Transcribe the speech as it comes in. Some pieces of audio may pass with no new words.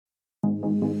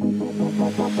Hey,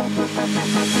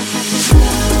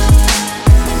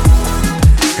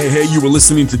 you were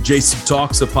listening to JC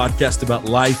Talks, a podcast about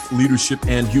life, leadership,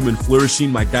 and human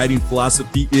flourishing. My guiding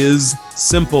philosophy is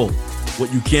simple.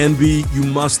 What you can be, you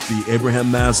must be. Abraham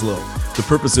Maslow. The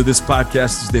purpose of this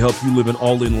podcast is to help you live an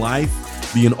all-in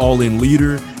life, be an all-in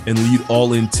leader, and lead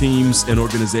all-in teams and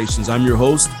organizations. I'm your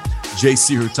host,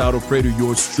 JC Hurtado Prater,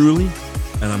 yours truly,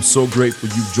 and I'm so grateful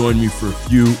you've joined me for a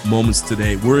few moments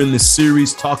today. We're in this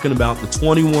series talking about the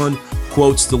 21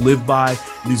 quotes to live by.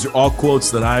 These are all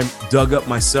quotes that I dug up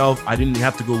myself. I didn't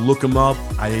have to go look them up.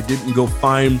 I didn't go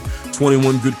find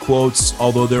 21 good quotes,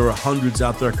 although there are hundreds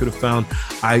out there I could have found.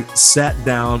 I sat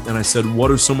down and I said,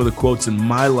 what are some of the quotes in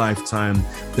my lifetime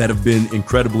that have been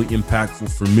incredibly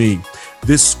impactful for me?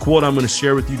 This quote I'm going to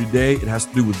share with you today, it has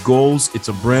to do with goals. It's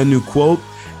a brand new quote,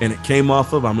 and it came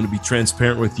off of, I'm going to be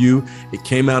transparent with you, it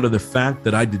came out of the fact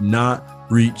that I did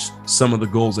not reach some of the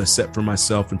goals I set for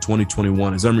myself in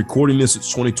 2021. As I'm recording this, it's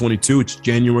 2022. It's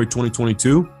January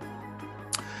 2022.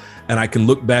 And I can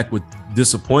look back with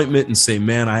disappointment and say,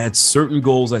 man, I had certain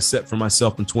goals I set for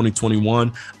myself in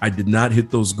 2021. I did not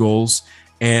hit those goals.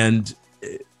 And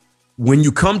when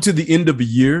you come to the end of a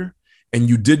year and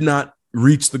you did not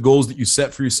reach the goals that you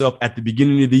set for yourself at the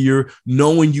beginning of the year,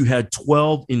 knowing you had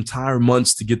 12 entire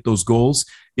months to get those goals,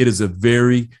 it is a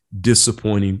very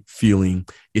disappointing feeling.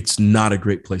 It's not a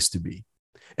great place to be.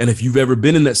 And if you've ever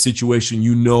been in that situation,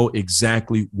 you know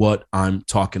exactly what I'm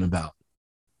talking about.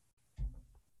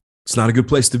 It's not a good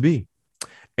place to be.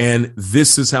 And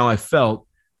this is how I felt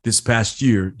this past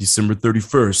year, December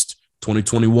 31st,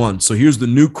 2021. So here's the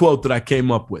new quote that I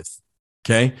came up with,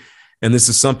 okay? And this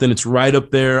is something that's right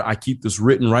up there. I keep this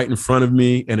written right in front of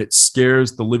me, and it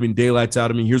scares the living daylights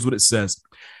out of me. Here's what it says.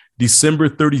 December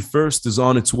 31st is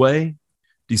on its way.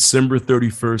 December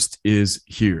 31st is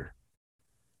here.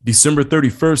 December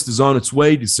 31st is on its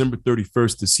way. December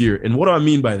 31st is here. And what do I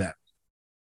mean by that?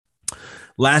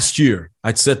 Last year,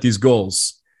 I'd set these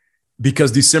goals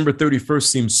because December 31st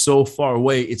seems so far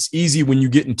away. It's easy when you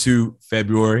get into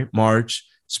February, March,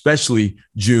 especially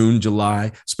June,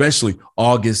 July, especially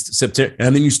August, September,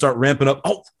 and then you start ramping up.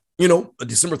 Oh, you know,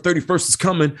 December 31st is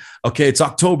coming. Okay, it's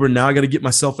October. Now I got to get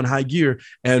myself in high gear.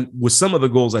 And with some of the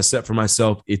goals I set for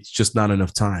myself, it's just not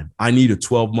enough time. I need a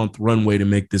 12-month runway to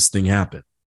make this thing happen.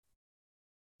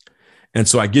 And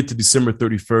so I get to December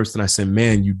 31st and I say,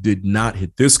 man, you did not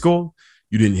hit this goal.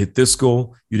 You didn't hit this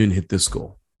goal. You didn't hit this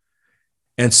goal.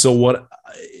 And so what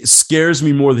scares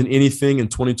me more than anything in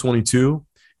 2022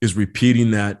 is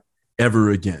repeating that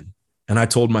ever again. And I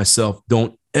told myself,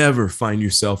 don't ever find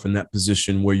yourself in that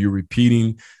position where you're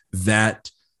repeating that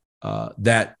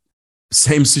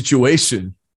same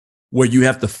situation where you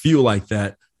have to feel like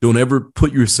that. Don't ever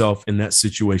put yourself in that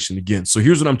situation again. So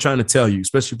here's what I'm trying to tell you,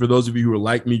 especially for those of you who are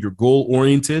like me, you're goal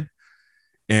oriented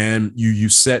and you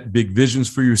set big visions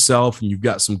for yourself and you've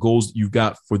got some goals that you've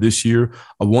got for this year.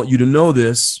 I want you to know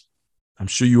this. I'm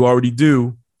sure you already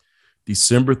do.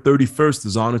 December 31st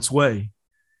is on its way.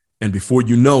 And before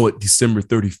you know it, December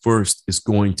 31st is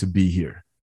going to be here.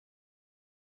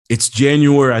 It's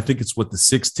January, I think it's the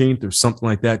 16th or something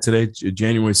like that today.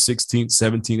 January 16th,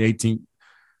 17th, 18th.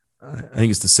 I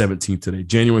think it's the 17th today,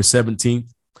 January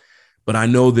 17th. But I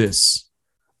know this.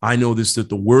 That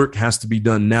the work has to be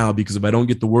done now, because if I don't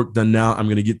get the work done now, I'm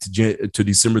going to get to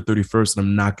December 31st and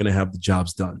I'm not going to have the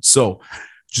jobs done. So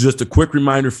just a quick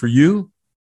reminder for you,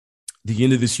 the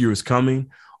end of this year is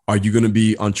coming. Are you going to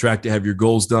be on track to have your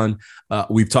goals done?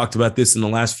 We've talked about this in the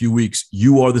last few weeks.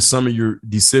 You are the sum of your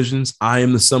decisions. I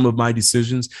am the sum of my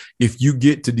decisions. If you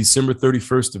get to December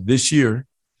 31st of this year,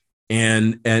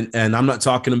 and I'm not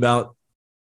talking about,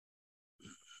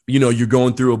 you know, you're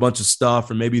going through a bunch of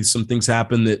stuff or maybe some things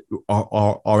happen that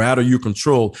are out of your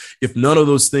control. If none of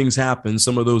those things happen,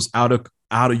 some of those out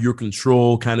of your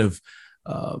control kind of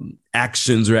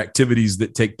actions or activities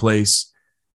that take place,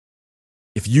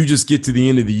 if you just get to the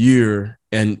end of the year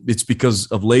and it's because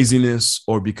of laziness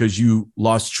or because you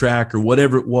lost track or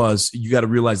whatever it was, you got to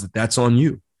realize that that's on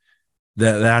you.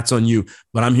 That's on you.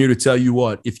 But I'm here to tell you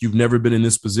what, if you've never been in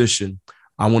this position,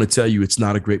 I want to tell you it's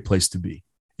not a great place to be.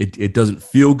 It doesn't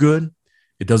feel good.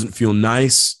 It doesn't feel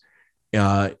nice.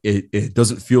 It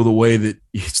doesn't feel the way that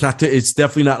it's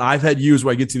definitely not. I've had years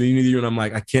where I get to the end of the year and I'm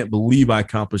like, I can't believe I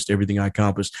accomplished everything I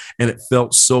accomplished. And it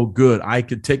felt so good. I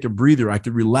could take a breather. I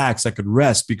could relax. I could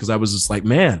rest because I was just like,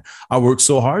 man, I worked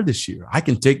so hard this year. I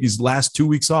can take these last 2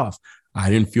 weeks off. I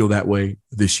didn't feel that way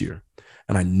this year.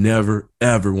 And I never,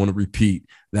 ever want to repeat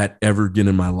that ever again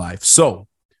in my life. So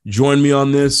join me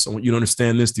on this. I want you to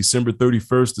understand this. December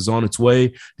 31st is on its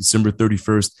way. December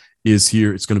 31st is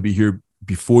here. It's going to be here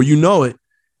before you know it.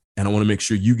 And I want to make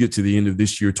sure you get to the end of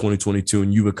this year, 2022,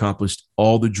 and you've accomplished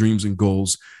all the dreams and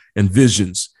goals and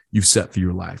visions you've set for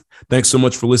your life. Thanks so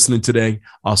much for listening today.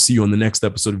 I'll see you on the next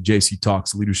episode of JC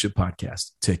Talks Leadership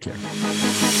Podcast. Take care.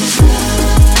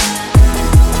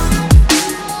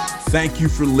 Thank you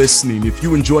for listening. If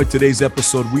you enjoyed today's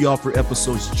episode, we offer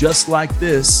episodes just like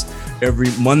this every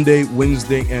Monday,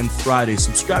 Wednesday, and Friday.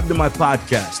 Subscribe to my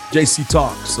podcast, JC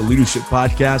Talks, a leadership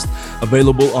podcast,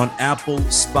 available on Apple,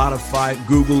 Spotify,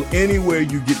 Google, anywhere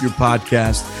you get your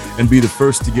podcast, and be the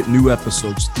first to get new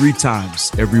episodes 3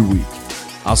 times every week.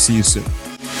 I'll see you soon.